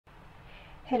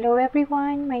Hello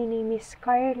everyone, my name is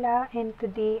Carla and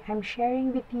today I'm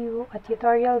sharing with you a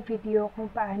tutorial video kung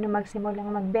paano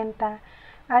magsimulang magbenta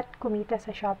at kumita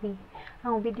sa Shopee.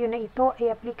 Ang video na ito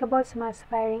ay applicable sa mga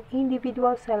aspiring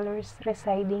individual sellers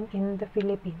residing in the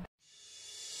Philippines.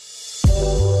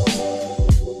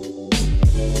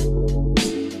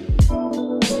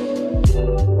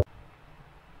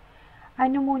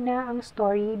 Ano muna ang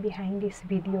story behind this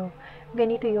video?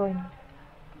 Ganito yon.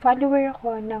 Follower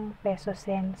ako ng Peso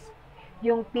Sense,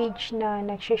 yung page na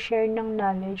nagsishare ng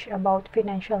knowledge about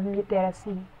financial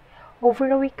literacy. Over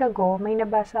a week ago, may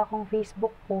nabasa akong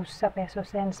Facebook post sa Peso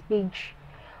Sense page.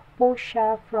 Post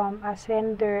siya from a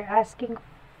sender asking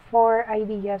for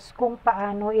ideas kung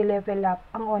paano i-level up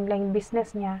ang online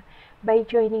business niya by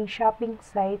joining shopping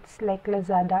sites like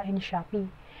Lazada and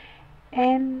Shopee.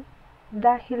 And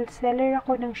dahil seller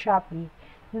ako ng Shopee,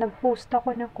 nag-post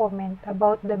ako ng comment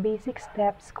about the basic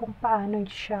steps kung paano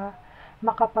siya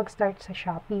makapag-start sa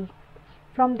Shopee.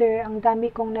 From there, ang dami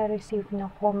kong na-receive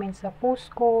ng comments sa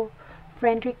post ko,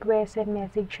 friend request and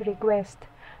message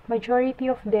request. Majority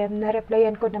of them,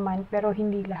 na-replyan ko naman pero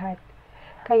hindi lahat.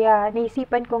 Kaya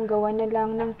naisipan kong gawa na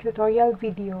lang ng tutorial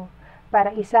video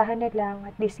para isahan na lang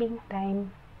at the same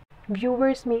time,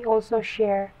 viewers may also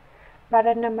share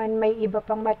para naman may iba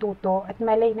pang matuto at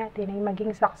malay natin ay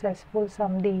maging successful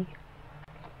someday.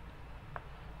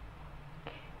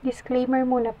 Disclaimer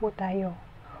muna po tayo.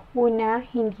 Una,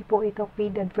 hindi po ito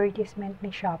paid advertisement ni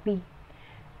Shopee.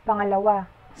 Pangalawa,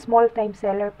 small-time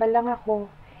seller pa lang ako.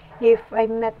 If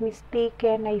I'm not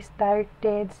mistaken, I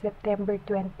started September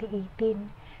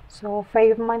 2018. So,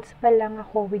 5 months pa lang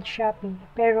ako with Shopee,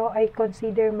 pero I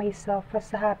consider myself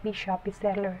as a happy Shopee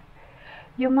seller.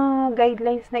 Yung mga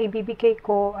guidelines na ibibigay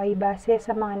ko ay base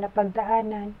sa mga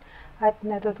napagdaanan at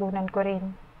natutunan ko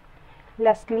rin.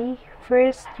 Lastly,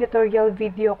 first tutorial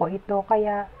video ko ito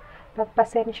kaya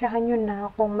pagpasensyahan nyo na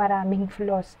kung maraming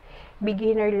flaws.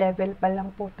 Beginner level pa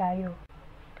lang po tayo.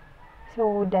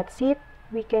 So that's it.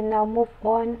 We can now move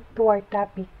on to our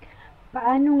topic.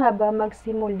 Paano nga ba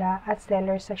magsimula as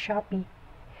seller sa Shopee?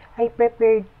 I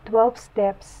prepared 12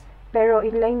 steps pero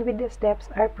in line with the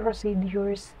steps are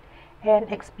procedures and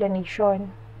explanation.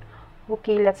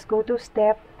 Okay, let's go to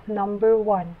step number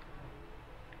 1.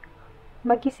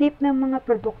 Mag-isip ng mga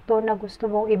produkto na gusto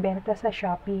mong ibenta sa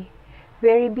Shopee.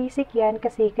 Very basic yan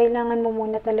kasi kailangan mo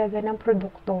muna talaga ng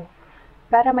produkto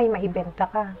para may maibenta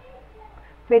ka.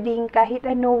 Pwedeng kahit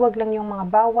ano, wag lang yung mga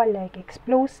bawal like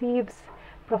explosives,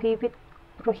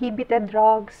 prohibited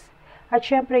drugs, at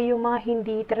syempre yung mga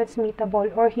hindi transmittable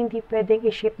or hindi pwedeng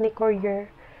i-ship ni courier.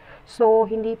 So,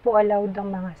 hindi po allowed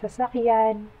ang mga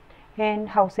sasakyan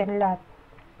and house and lot.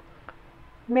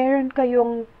 Meron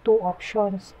kayong 2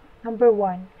 options. Number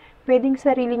 1, pwedeng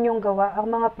sarili nyong gawa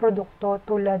ang mga produkto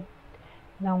tulad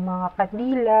ng mga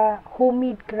kandila,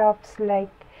 homemade crafts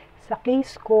like sa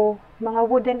case ko, mga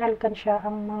wooden alkansya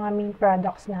ang mga main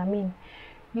products namin.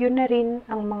 Yun na rin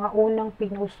ang mga unang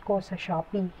pinost ko sa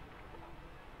Shopee.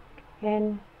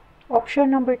 And option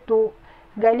number 2,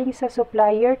 galing sa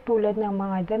supplier tulad ng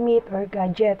mga damit or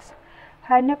gadgets.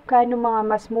 Hanap ka ng mga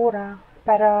mas mura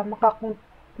para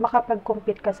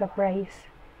makapag-compete ka sa price.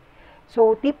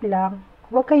 So, tip lang,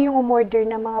 huwag kayong umorder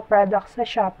ng mga products sa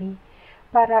Shopee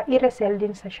para i-resell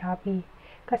din sa Shopee.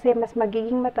 Kasi mas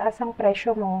magiging mataas ang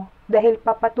presyo mo dahil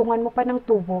papatungan mo pa ng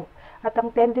tubo at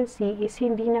ang tendency is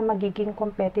hindi na magiging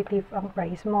competitive ang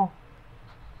price mo.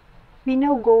 We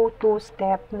now go to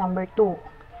step number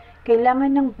 2.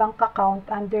 Kailangan ng bank account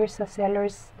under sa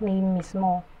seller's name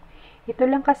mismo. Ito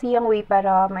lang kasi ang way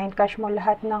para ma-encash mo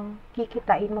lahat ng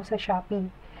kikitain mo sa Shopee.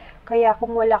 Kaya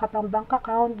kung wala ka pang bank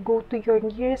account, go to your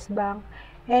nearest bank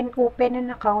and open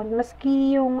an account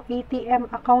maski yung ATM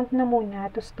account na muna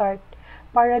to start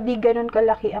para di ganun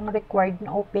kalaki ang required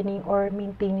na opening or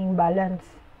maintaining balance.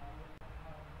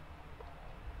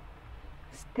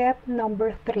 Step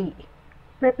number 3.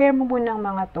 Prepare mo muna ang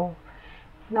mga to.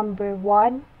 Number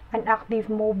 1, an active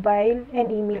mobile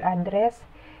and email address.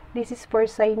 This is for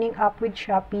signing up with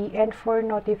Shopee and for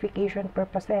notification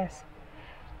purposes.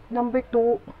 Number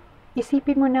 2,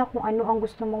 isipin mo na kung ano ang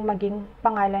gusto mong maging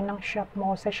pangalan ng shop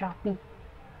mo sa Shopee.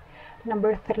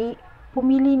 Number 3,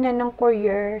 pumili na ng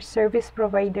courier service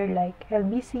provider like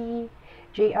LBC,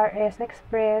 JRS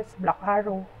Express, Black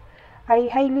Arrow. I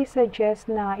highly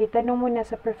suggest na itanong mo na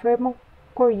sa prefer mong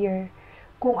courier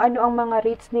kung ano ang mga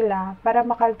rates nila para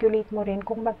makalculate mo rin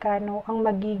kung magkano ang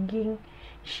magiging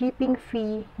shipping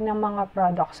fee ng mga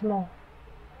products mo.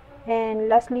 And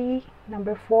lastly,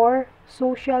 number 4,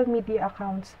 social media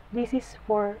accounts. This is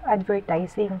for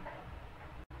advertising.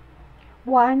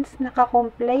 Once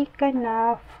nakakomply ka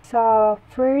na sa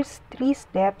first 3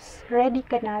 steps, ready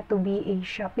ka na to be a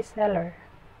Shopee seller.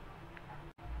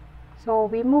 So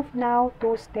we move now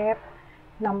to step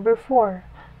number 4.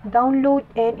 Download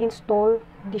and install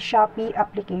the Shopee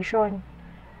application.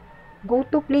 Go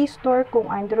to Play Store kung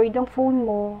Android ang phone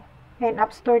mo and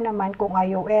App Store naman kung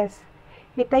iOS.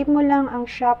 I-type mo lang ang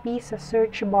Shopee sa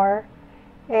search bar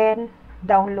and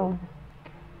download.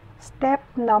 Step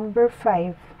number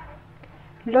 5.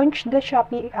 Launch the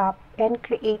Shopee app and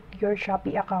create your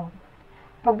Shopee account.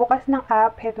 Pagbukas ng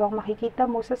app, ito ang makikita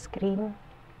mo sa screen.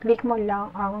 Click mo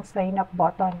lang ang sign up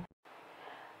button.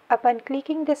 Upon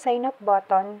clicking the sign up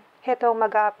button, ito ang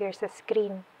mag-a-appear sa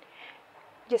screen.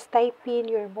 Just type in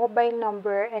your mobile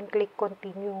number and click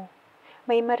continue.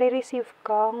 May marireceive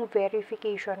kang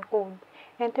verification code.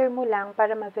 Enter mo lang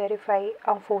para ma-verify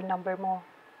ang phone number mo.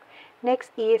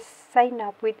 Next is sign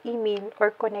up with email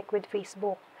or connect with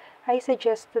Facebook. I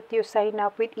suggest that you sign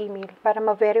up with email para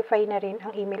ma-verify na rin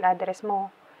ang email address mo.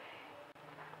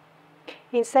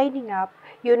 In signing up,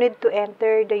 you need to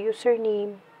enter the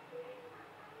username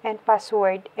and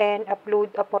password and upload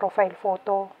a profile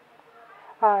photo.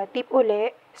 Tip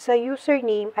uli, sa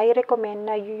username, I recommend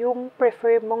na yung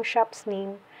prefer mong shop's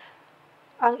name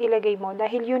ang ilagay mo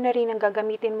dahil yun na rin ang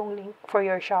gagamitin mong link for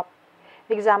your shop.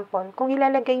 Example, kung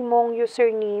ilalagay mong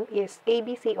username is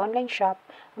ABC Online Shop,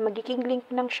 ang magiging link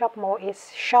ng shop mo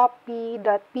is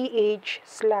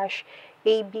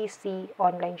shopee.ph/ABC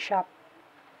Online Shop.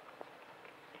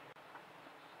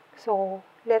 So,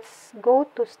 let's go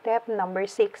to step number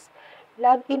 6.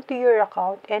 Log into your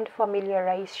account and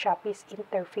familiarize Shopee's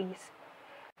interface.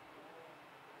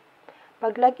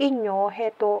 Pag login nyo,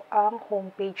 heto ang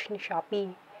homepage ni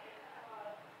Shopee.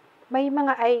 May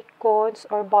mga icons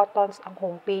or buttons ang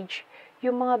homepage.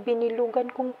 Yung mga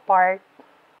binilugan kong part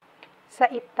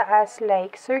sa itaas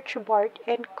like search bar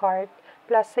and cart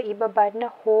plus sa ibaba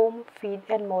na home, feed,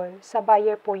 and more. Sa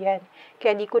buyer po yan.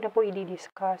 Kaya di ko na po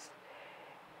i-discuss.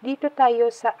 Dito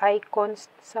tayo sa icons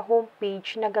sa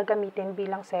homepage na gagamitin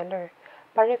bilang seller.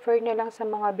 Pa-refer na lang sa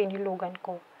mga binilugan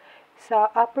ko.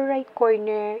 Sa upper right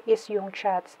corner is yung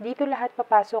chats. Dito lahat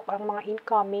papasok ang mga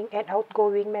incoming and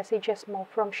outgoing messages mo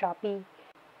from Shopee.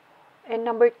 And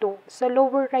number 2, sa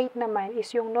lower right naman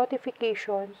is yung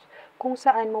notifications kung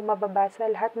saan mo mababasa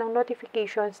lahat ng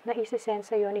notifications na isi-send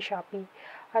sa'yo ni Shopee.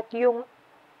 At yung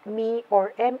Me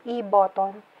or ME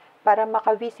button para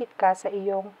makavisit ka sa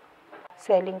iyong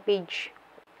selling page.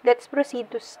 Let's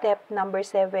proceed to step number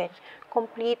 7.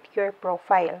 Complete your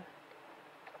profile.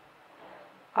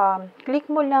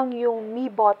 Click mo lang yung Me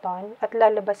button at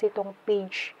lalabas itong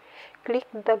page. Click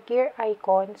the gear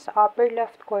icon sa upper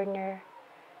left corner,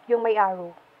 yung may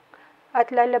arrow. At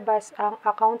lalabas ang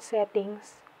account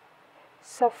settings.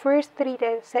 Sa first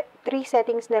 3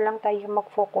 settings na lang tayo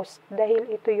mag-focus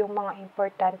dahil ito yung mga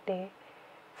importante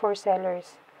for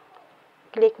sellers.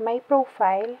 Click My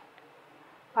Profile.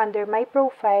 Under My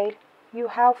Profile,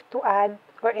 you have to add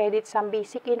or edit some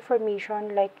basic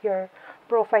information like your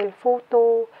profile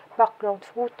photo, background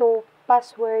photo,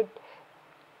 password,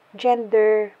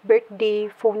 gender, birthday,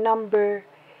 phone number,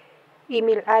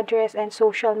 email address, and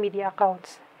social media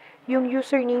accounts. Yung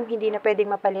username hindi na pwedeng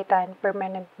mapalitan,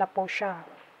 permanent na po siya.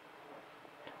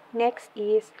 Next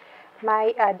is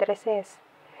My Addresses.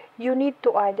 You need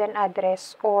to add an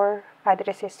address or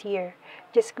addresses here.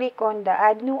 Just click on the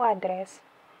Add New Address.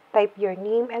 Type your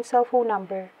name and cell phone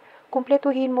number.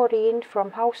 Kumpletuhin mo rin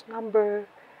from house number,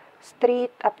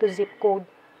 street, up to zip code.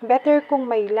 Better kung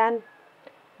may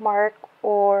landmark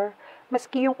or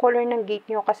maski yung color ng gate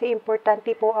nyo kasi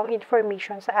importante po ang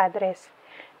information sa address.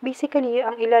 Basically,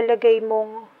 ang ilalagay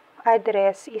mong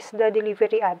address is the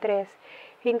delivery address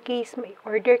in case may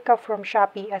order ka from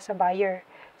Shopee as a buyer.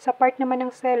 Sa part naman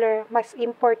ng seller, mas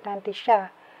importante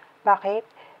siya. Bakit?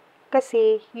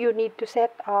 Kasi you need to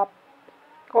set a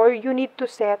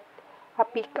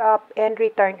pick up and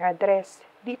return address.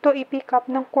 Dito i-pick up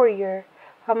ng courier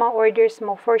ang mga orders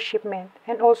mo for shipment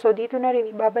and also dito na rin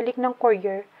ibabalik ng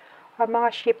courier ang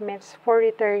mga shipments for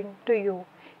return to you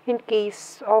in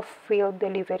case of failed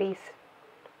deliveries.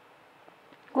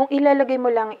 Kung ilalagay mo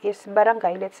lang is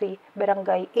barangay, let's say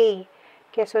barangay A,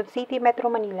 Quezon City, Metro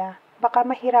Manila, baka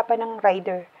mahirapan ng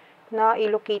rider na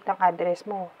i-locate ang address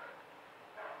mo.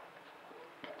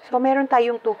 So meron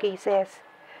tayong 2 cases.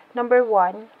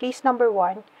 Case number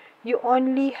 1, you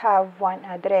only have one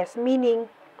address, meaning,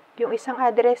 yung isang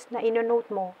address na inonote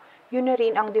mo, yun na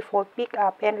rin ang default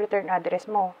pick-up and return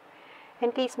address mo.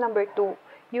 And case number 2,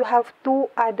 you have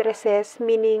 2 addresses,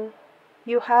 meaning,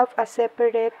 you have a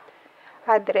separate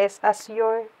address as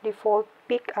your default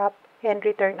pick-up and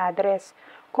return address.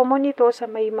 Common ito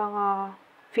sa may mga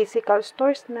physical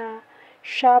stores na,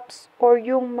 shops, or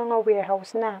yung mga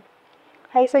warehouse na.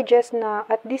 I suggest na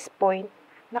at this point,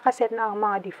 nakaset na ang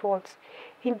mga defaults.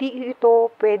 Hindi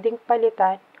ito pwedeng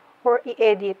palitan or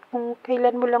i-edit kung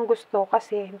kailan mo lang gusto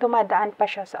kasi dumadaan pa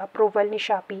siya sa approval ni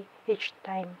Shopee each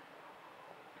time.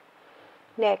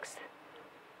 Next,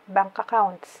 bank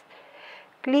accounts.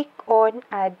 Click on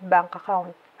Add Bank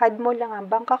Account. Add mo lang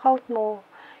ang bank account mo,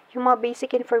 yung mga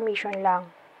basic information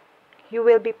lang. You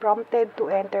will be prompted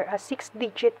to enter a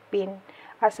 6-digit PIN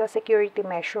as a security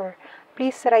measure.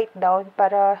 Please write down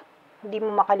para hindi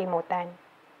mo makalimutan.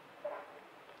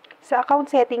 Sa account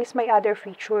settings, may other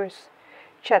features.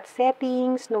 Chat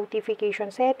settings,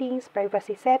 notification settings,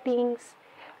 privacy settings,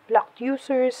 blocked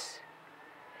users,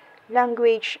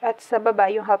 language, at sa baba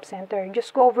yung help center.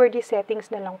 Just go over these settings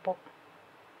na lang po.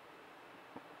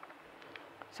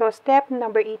 So, step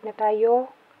number 8 na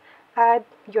tayo. Add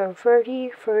your very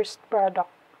first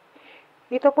product.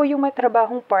 Ito po yung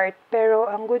matrabahong part, pero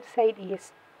ang good side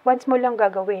is, once mo lang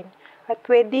gagawin. At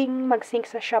pwedeng mag-sync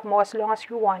sa shop mo as long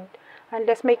as you want,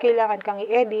 unless may kailangan kang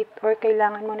i-edit or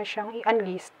kailangan mo na siyang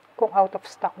i-unlist kung out of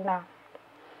stock na.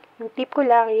 Yung tip ko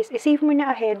lang is, i-save mo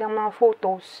na ahead ang mga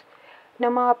photos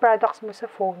ng mga products mo sa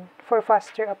phone for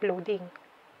faster uploading.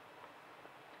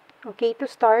 Okay, to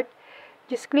start,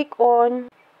 just click on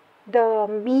the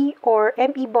Me or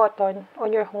ME button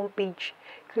on your homepage.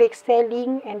 Click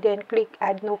Selling and then click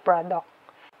Add New Product.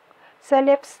 Sa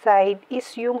left side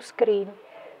is yung screen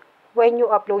when you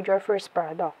upload your first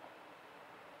product.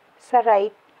 Sa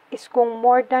right is kung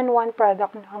more than one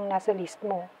product na ang nasa list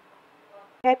mo.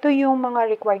 Ito yung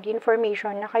mga required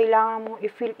information na kailangan mong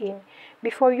i-fill in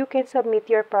before you can submit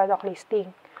your product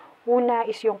listing. Una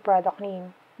is yung product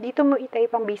name. Dito mo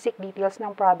i-type ang basic details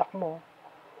ng product mo.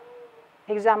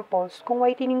 Examples, kung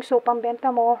whitening soap ang benta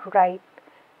mo, write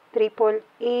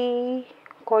AAA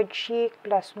Cod Chic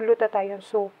plus glutathione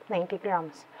soap 90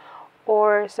 grams.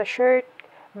 Or sa shirt,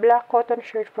 black cotton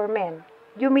shirt for men.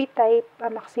 You may type a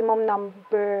maximum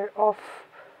number of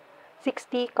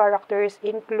 60 characters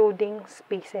including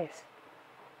spaces.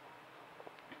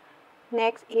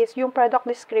 Next is yung product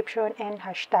description and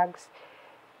hashtags.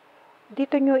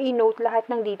 Dito nyo i-note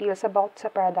lahat ng details about sa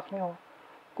product nyo.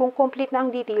 Kung complete na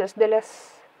ang details, the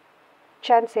less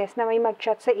chances na may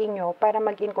mag-chat sa inyo para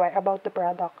mag-inquire about the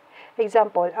product.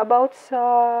 Example, about sa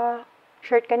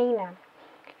shirt kanina.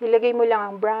 Ilagay mo lang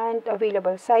ang brand,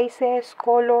 available sizes,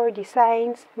 color,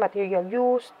 designs, material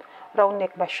used, round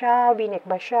neck ba siya, v-neck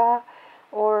ba siya,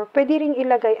 or pwede ring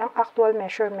ilagay ang actual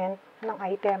measurement ng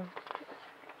item.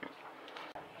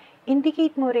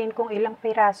 Indicate mo rin kung ilang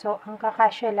piraso ang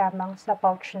kakasya lamang sa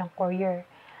pouch ng courier.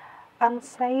 Ang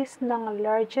size ng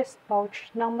largest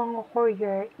pouch ng mga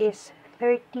courier is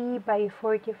 30 by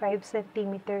 45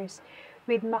 centimeters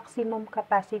with maximum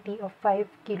capacity of 5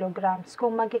 kilograms.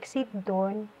 Kung mag-exceed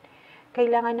doon,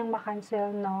 kailangan nang makancel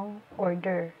ng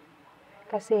order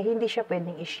kasi hindi siya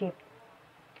pwedeng i-ship.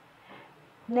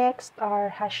 Next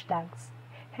are hashtags.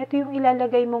 Ito yung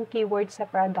ilalagay mong keyword sa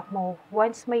product mo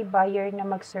once may buyer na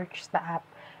mag-search sa app.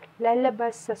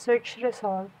 Lalabas sa search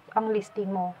result ang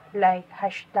listing mo like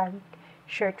hashtag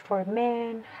shirt for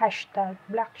men, hashtag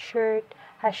black shirt,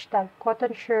 hashtag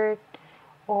cotton shirt,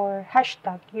 or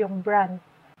hashtag yung brand.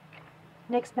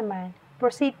 Next naman,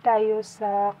 proceed tayo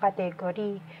sa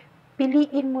category.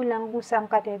 Piliin mo lang kung saan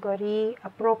category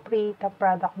appropriate ang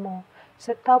product mo.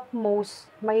 Sa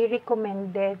topmost, may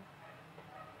recommended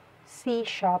si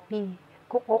Shopee.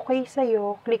 Kung okay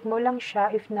sa'yo, click mo lang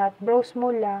siya. If not, browse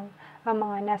mo lang ang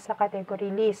mga nasa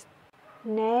category list.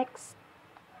 Next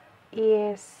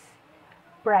is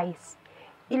price.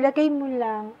 Ilagay mo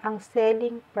lang ang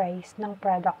selling price ng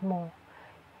product mo.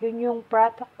 Yun yung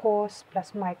product cost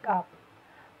plus markup.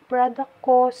 Product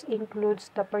cost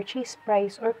includes the purchase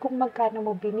price or kung magkano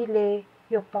mo binili,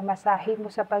 yung pamasahe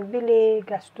mo sa pagbili,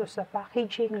 gastos sa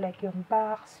packaging like yung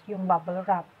box, yung bubble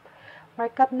wrap.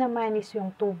 Markup naman is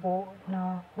yung tubo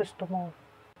na gusto mo.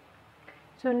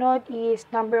 Sunod is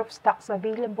number of stocks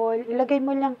available. Ilagay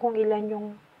mo lang kung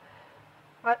ilang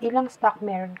stock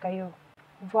meron kayo.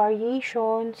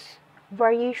 Variations,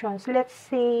 let's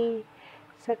say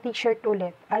sa t-shirt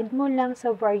ulit, add mo lang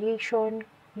sa variation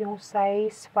yung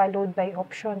size followed by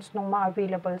options ng mga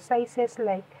available sizes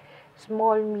like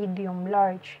small, medium,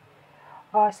 large.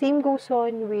 Same goes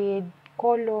on with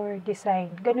color,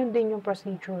 design. Ganun din yung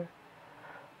procedure.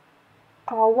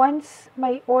 Once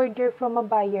may order from a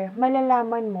buyer,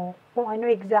 malalaman mo kung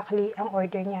ano exactly ang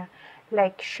order niya.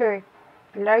 Like shirt,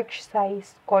 large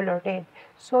size, color red.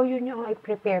 So, yun yung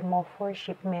i-prepare mo for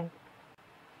shipment.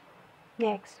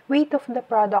 Next, weight of the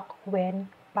product when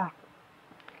packed.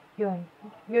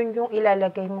 Yun yung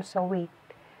ilalagay mo sa weight.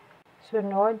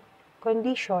 Sunod,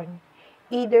 condition,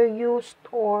 either used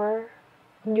or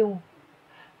new.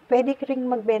 Pwede ka ring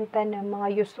magbenta ng mga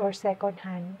used or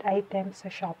second-hand items sa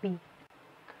Shopee.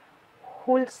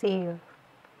 Wholesale.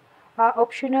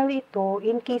 Optional ito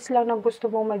in case lang na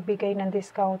gusto mong magbigay ng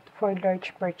discount for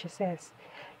large purchases.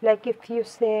 Like if you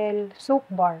sell soap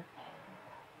bar,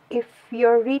 if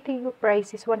your retail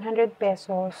price is 100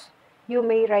 pesos, you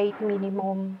may write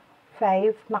minimum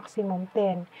 5, maximum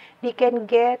 10. They can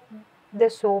get the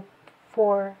soap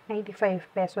for 95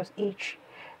 pesos each.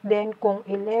 Then kung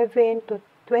 11 to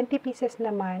 20 pieces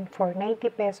naman, for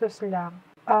 90 pesos lang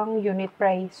ang unit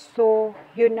price. So,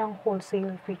 yun ang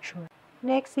wholesale feature.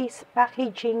 Next is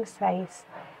packaging size.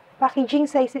 Packaging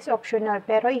size is optional,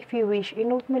 pero if you wish,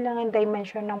 inote mo lang ang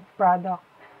dimension ng product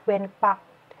when packed.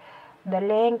 The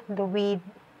length, the width,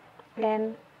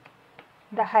 and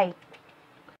the height.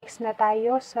 Next na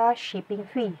tayo sa shipping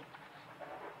fee.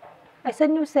 As a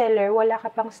new seller, wala ka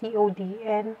pang COD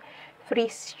and free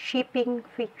shipping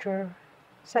feature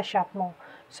sa shop mo.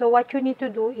 So, what you need to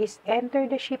do is enter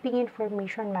the shipping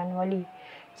information manually.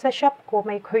 Sa shop ko,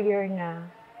 may courier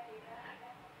na.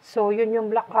 So, yun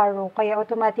yung black arrow, kaya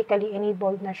automatically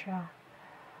enabled na siya.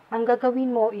 Ang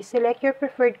gagawin mo is select your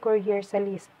preferred courier sa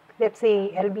list. Let's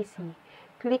say, LBC.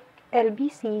 Click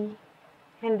LBC,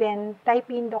 and then type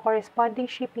in the corresponding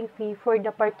shipping fee for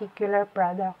the particular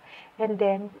product, and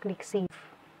then click save.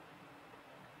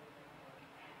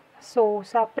 So,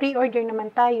 sa pre-order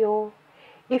naman tayo,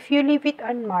 if you leave it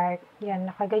unmarked, yan,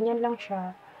 nakaganyan lang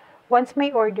siya. Once may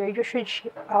order, you should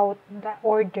ship out the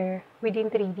order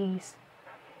within 3 days.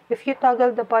 If you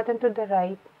toggle the button to the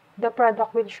right, the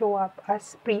product will show up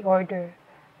as pre-order.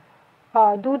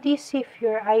 Do this if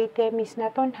your item is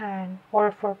not on hand,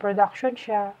 or for production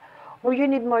siya, or you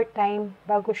need more time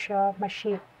bago siya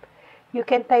ma-ship. You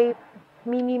can type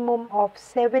minimum of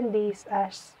 7 days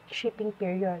as shipping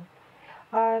period.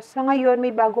 Sa ngayon,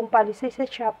 may bagong policy sa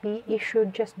Shopee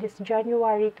issued just this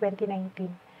January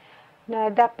 2019 na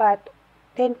dapat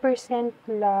 10%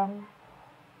 lang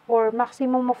or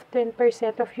maximum of 10%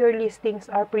 of your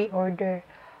listings are pre-order,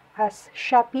 as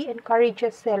Shopee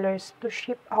encourages sellers to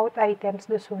ship out items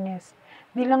the soonest.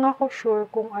 Di lang ako sure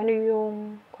kung ano yung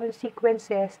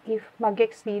consequences if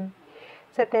mag-exceed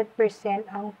sa 10%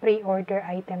 ang pre-order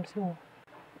items mo.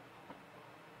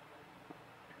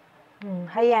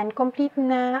 Ayan, complete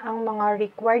na ang mga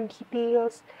required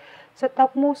details. Sa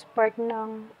topmost part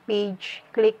ng page,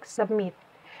 click Submit.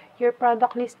 Your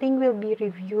product listing will be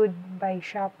reviewed by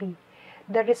Shopee.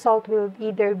 The result will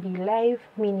either be live,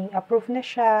 meaning approved na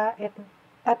siya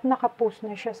at nakapost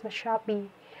na siya sa Shopee,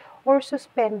 or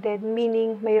suspended,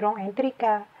 meaning mayroong entry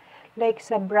ka, like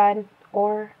sa brand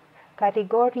or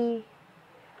category.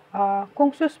 Kung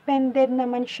suspended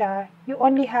naman siya, you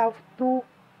only have to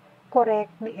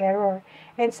correct the error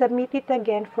and submit it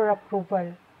again for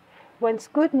approval. Once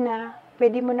good na,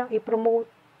 pwede mo nang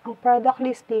i-promote ang product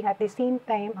listing at the same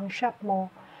time ang shop mo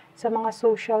sa mga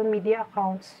social media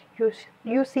accounts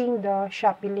using the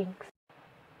Shopee links.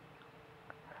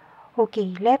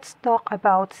 Okay, let's talk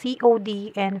about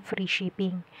COD and free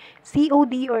shipping.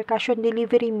 COD or cash on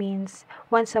delivery means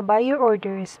once a buyer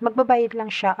orders, magbabayad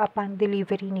lang siya upon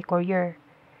delivery ni courier.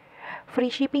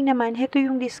 Free shipping naman, ito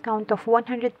yung discount of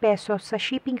 100 pesos sa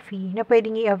shipping fee na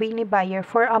pwedeng i-avail ni buyer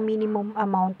for a minimum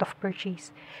amount of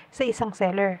purchase sa isang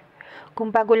seller.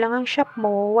 Kung bago lang ang shop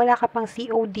mo, wala ka pang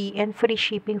COD and free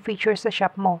shipping features sa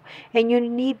shop mo, and you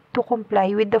need to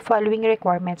comply with the following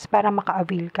requirements para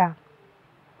maka-avail ka.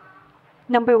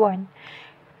 Number 1,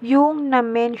 yung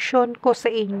na-mention ko sa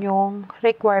inyong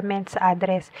requirements sa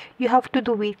address, you have to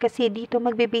do it kasi dito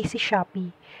magbe-base si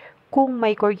Shopee kung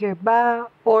may courier ba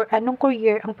or anong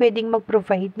courier ang pwedeng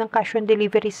mag-provide ng cash on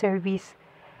delivery service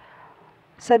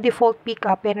sa default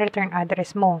pick-up and return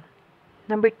address mo.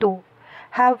 Number 2,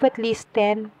 have at least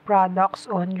 10 products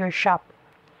on your shop.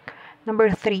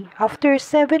 Number 3, after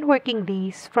 7 working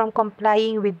days from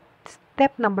complying with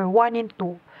step number 1 and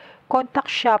 2,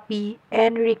 contact Shopee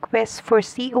and request for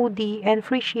COD and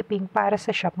free shipping para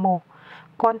sa shop mo.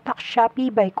 Contact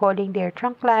Shopee by calling their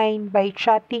trunk line, by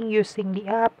chatting using the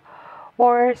app,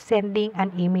 or sending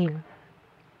an email.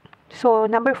 So,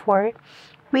 number 4,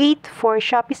 wait for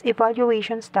Shopee's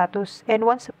evaluation status, and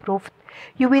once approved,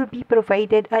 you will be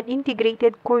provided an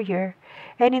integrated courier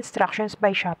and instructions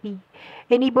by Shopee.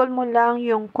 Enable mo lang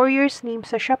yung courier's name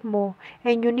sa shop mo,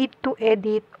 and you need to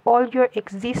edit all your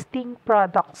existing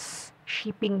products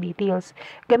shipping details.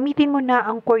 Gamitin mo na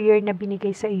ang courier na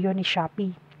binigay sa iyo ni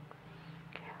Shopee.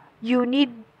 You need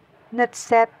not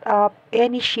set up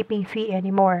any shipping fee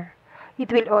anymore. It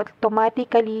will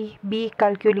automatically be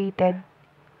calculated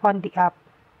on the app.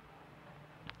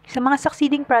 Sa mga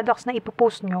succeeding products na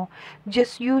ipopost nyo,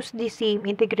 just use the same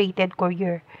integrated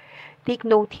courier. Take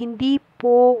note, hindi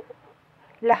po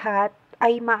lahat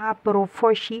ay ma-approve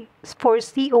for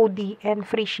COD and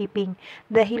free shipping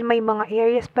dahil may mga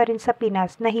areas pa rin sa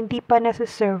Pinas na hindi pa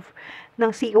nasa-serve ng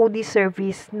COD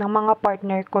service ng mga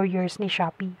partner couriers ni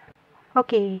Shopee.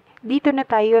 Okay, dito na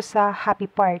tayo sa happy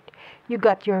part. You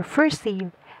got your first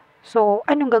sale. So,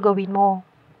 anong gagawin mo?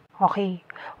 Okay,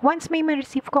 once may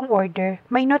ma-receive kang order,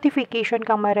 may notification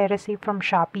kang mare-receive from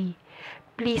Shopee.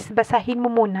 Please, basahin mo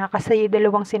muna kasi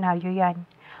dalawang senaryo yan.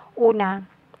 Una,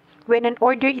 when an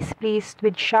order is placed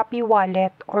with Shopee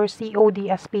Wallet or COD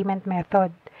as payment method,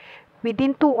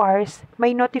 within 2 hours,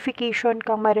 may notification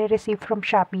kang mare-receive from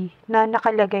Shopee na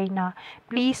nakalagay na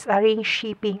please arrange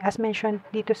shipping as mentioned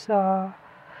dito sa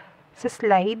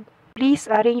slide. Please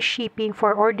arrange shipping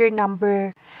for order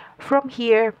number. From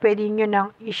here, pwede nyo nang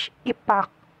i-pack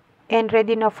and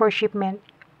ready na for shipment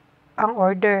ang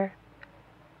order.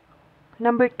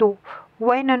 Number 2,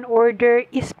 when an order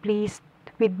is placed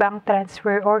with bank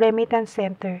transfer or remittance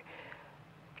center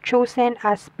chosen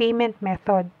as payment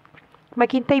method,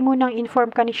 maghintay mo nang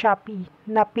inform ka ni Shopee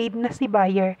na paid na si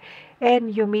buyer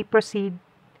and you may proceed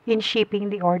in shipping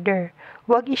the order.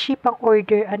 Huwag i-ship ang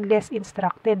order unless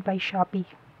instructed by Shopee.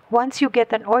 Once you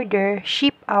get an order,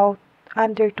 ship out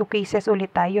under 2 cases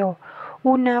ulit tayo.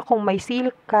 Una, kung may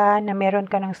sale ka na meron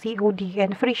ka ng COD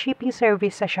and free shipping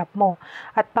service sa shop mo.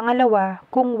 At pangalawa,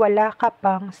 kung wala ka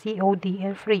pang COD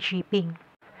and free shipping.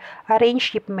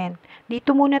 Arrange shipment.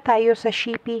 Dito muna tayo sa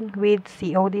shipping with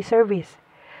COD service.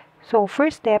 So,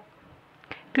 first step,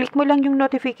 click mo lang yung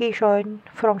notification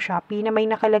from Shopee na may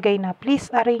nakalagay na please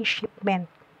arrange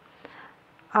shipment.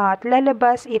 At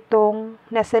lalabas itong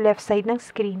nasa left side ng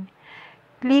screen.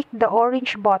 Click the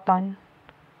orange button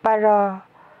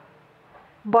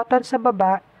sa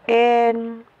baba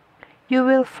and you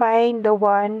will find the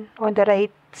one on the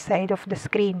right side of the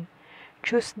screen.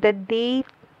 Choose the date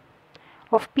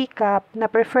of pickup na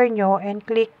prefer nyo and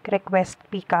click request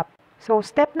pickup. So,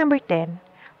 step number 10,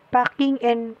 packing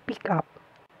and pickup.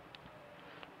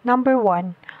 Number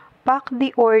 1, pack the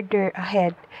order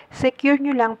ahead. Secure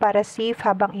nyo lang para safe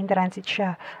habang in transit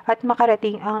siya at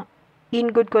makarating ang in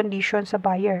good condition sa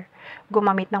buyer.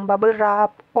 Gumamit ng bubble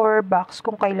wrap or box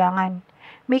kung kailangan.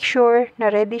 Make sure na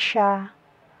ready siya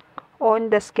on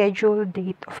the scheduled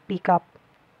date of pickup.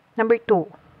 Number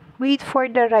 2, wait for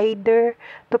the rider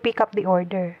to pick up the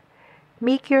order.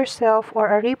 Make yourself or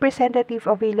a representative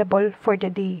available for the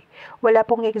day. Wala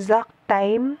pong exact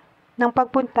time ng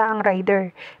pagpunta ang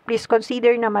rider. Please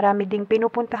consider na marami ding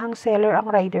pinupuntahang seller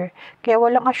ang rider, kaya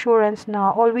walang assurance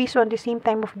na always on the same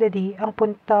time of the day ang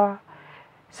punta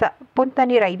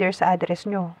ni rider sa address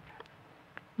nyo.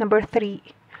 Number 3,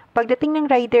 pagdating ng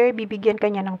rider, bibigyan ka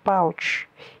niya ng pouch.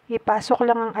 Ipasok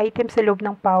lang ang item sa loob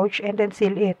ng pouch and then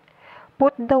seal it.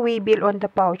 Put the waybill on the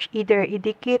pouch, either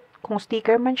idikit kung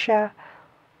sticker man siya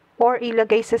or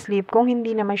ilagay sa sleeve kung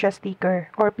hindi naman siya sticker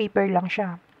or paper lang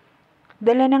siya.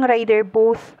 Dala ng rider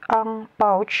both ang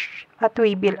pouch at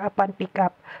waybill upon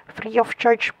pickup. Free of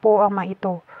charge po ang mga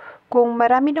ito. Kung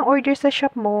marami ng order sa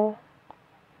shop mo,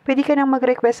 pwede ka nang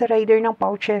mag-request sa rider ng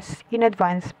pouches in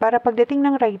advance para pagdating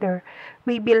ng rider,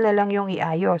 waybill na lang yung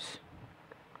iayos.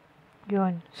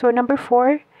 Yun. So, number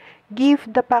 4, give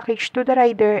the package to the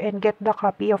rider and get the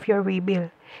copy of your waybill.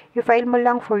 I-file mo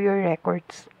lang for your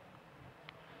records.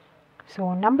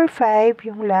 So, number 5,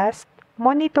 yung last,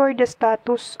 monitor the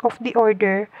status of the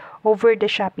order over the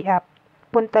Shopee app.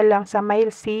 Punta lang sa My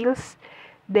Sales,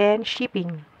 then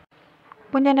Shipping.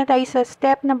 Punta na tayo sa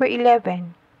step number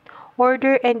 11,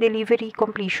 Order and Delivery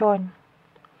Completion.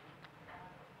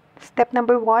 Step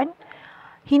number 1,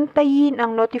 hintayin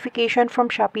ang notification from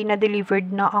Shopee na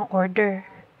delivered na ang order.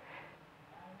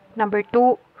 Number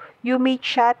 2, you may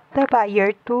chat the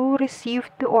buyer to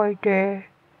receive the order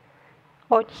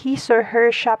on his or her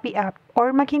Shopee app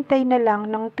or maghintay na lang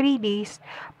ng 3 days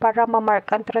para ma-mark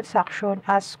ang transaction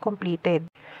as completed.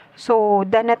 So,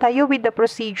 done na tayo with the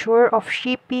procedure of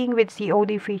shipping with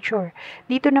COD feature.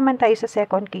 Dito naman tayo sa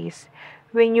second case.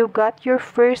 When you got your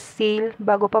first sale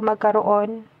bago pa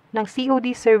magkaroon ng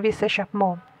COD service sa shop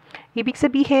mo. Ibig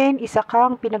sabihin, isa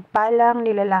kang pinagpalang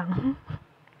nilalang.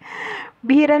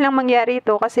 Bihira lang mangyari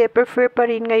ito kasi prefer pa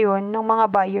rin ngayon ng mga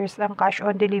buyers ang cash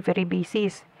on delivery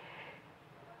basis.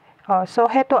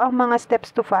 So, heto ang mga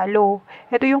steps to follow.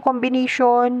 Ito yung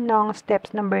combination ng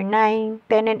steps number 9,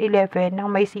 10, and 11 ng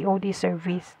may COD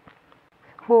service.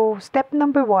 So, step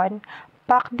number 1,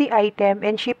 pack the item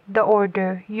and ship the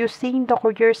order using the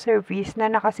courier service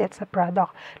na nakaset sa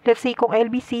product. Let's say kung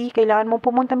LBC, kailangan mong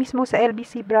pumunta mismo sa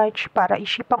LBC branch para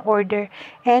i-ship ang order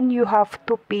and you have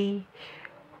to pay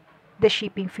the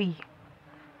shipping fee.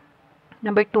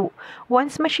 Number 2,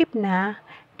 once ma-ship na,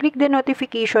 click the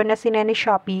notification na sinend ni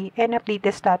Shopee and update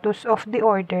the status of the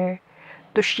order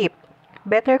to ship.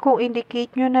 Better kung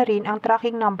indicate nyo na rin ang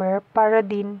tracking number para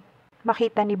din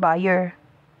makita ni buyer.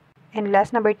 And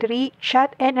last, number 3,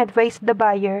 chat and advise the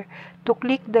buyer to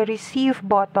click the receive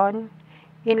button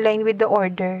in line with the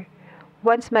order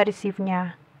once ma-receive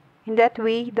niya. In that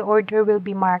way, the order will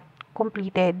be marked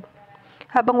completed.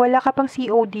 Habang wala ka pang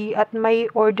COD at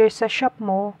may order sa shop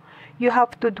mo, you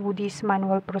have to do these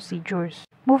manual procedures.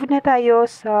 Move na tayo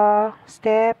sa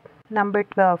step number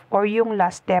 12 or yung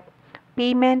last step,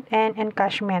 payment and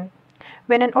encashment.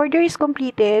 When an order is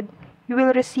completed, you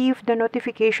will receive the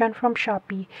notification from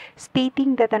Shopee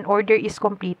stating that an order is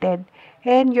completed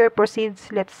and your proceeds,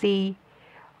 let's say,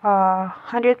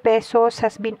 100 pesos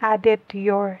has been added to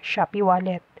your Shopee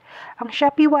wallet. Ang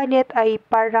Shopee wallet ay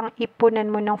parang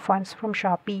ipunan mo ng funds from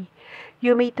Shopee.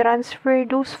 You may transfer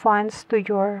those funds to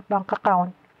your bank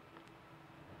account.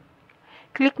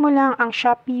 Click mo lang ang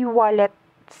Shopee wallet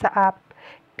sa app.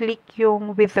 Click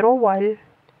yung withdrawal.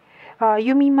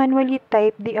 You may manually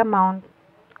type the amount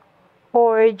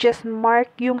or just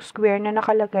mark yung square na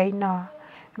nakalagay na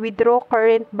withdraw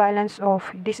current balance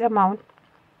of this amount.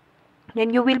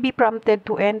 Then you will be prompted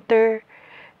to enter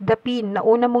the PIN na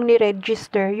una mong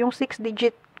ni-register, yung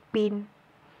 6-digit PIN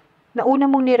na una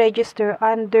mong ni-register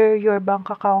under your bank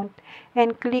account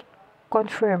and click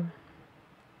confirm.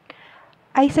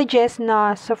 I suggest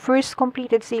na sa first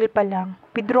completed sale pa lang,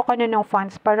 withdraw ka na ng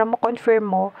funds para ma-confirm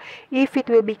mo if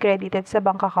it will be credited sa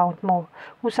bank account mo.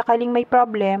 Kung sakaling may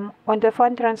problem on the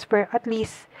fund transfer, at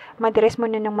least ma-address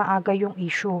mo na ng maaga yung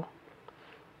issue.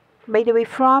 By the way,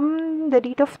 from the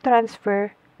date of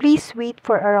transfer, please wait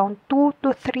for around 2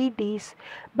 to 3 days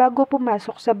bago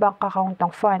pumasok sa bank account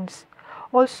ng funds.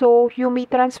 Also, you may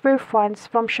transfer funds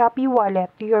from Shopee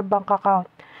wallet to your bank account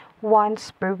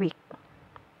once per week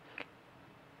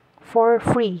for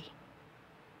free.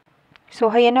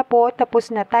 So, ayan na po, tapos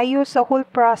na tayo sa whole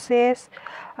process.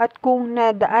 At kung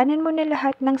nadaanan mo na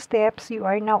lahat ng steps, you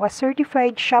are now a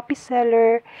certified Shopee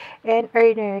seller and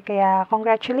earner. Kaya,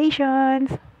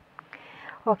 congratulations!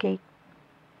 Okay.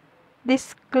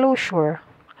 Disclosure.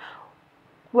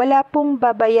 Wala pong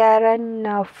babayaran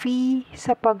na fee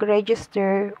sa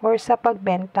pag-register or sa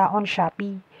pagbenta on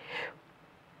Shopee.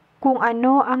 Kung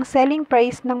ano ang selling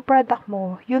price ng product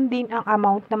mo, yun din ang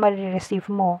amount na marireceive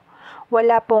mo.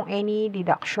 Wala pong any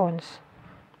deductions.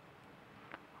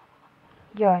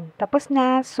 Yun, tapos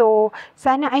na. So,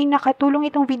 sana ay nakatulong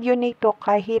itong video na ito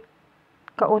kahit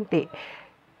kaunti.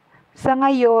 Sa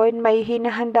ngayon, may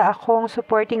hinahanda akong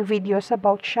supporting videos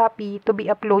about Shopee to be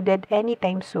uploaded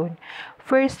anytime soon.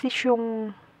 First is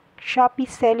yung Shopee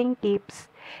selling tips.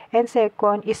 And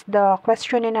second is the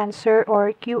question and answer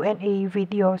or Q&A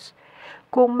videos.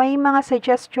 Kung may mga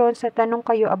suggestions at tanong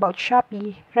kayo about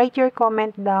Shopee, write your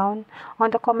comment down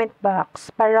on the comment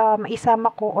box para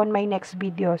maisama ko on my next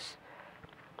videos.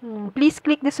 Please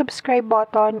click the subscribe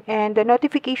button and the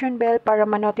notification bell para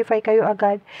ma-notify kayo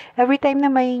agad every time na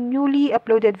may newly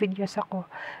uploaded videos ako.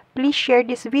 Please share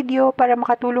this video para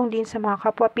makatulong din sa mga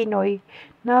kapwa Pinoy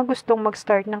na gustong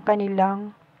mag-start ng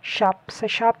kanilang shop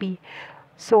sa Shopee.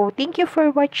 So, thank you for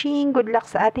watching. Good luck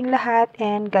sa ating lahat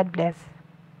and God bless.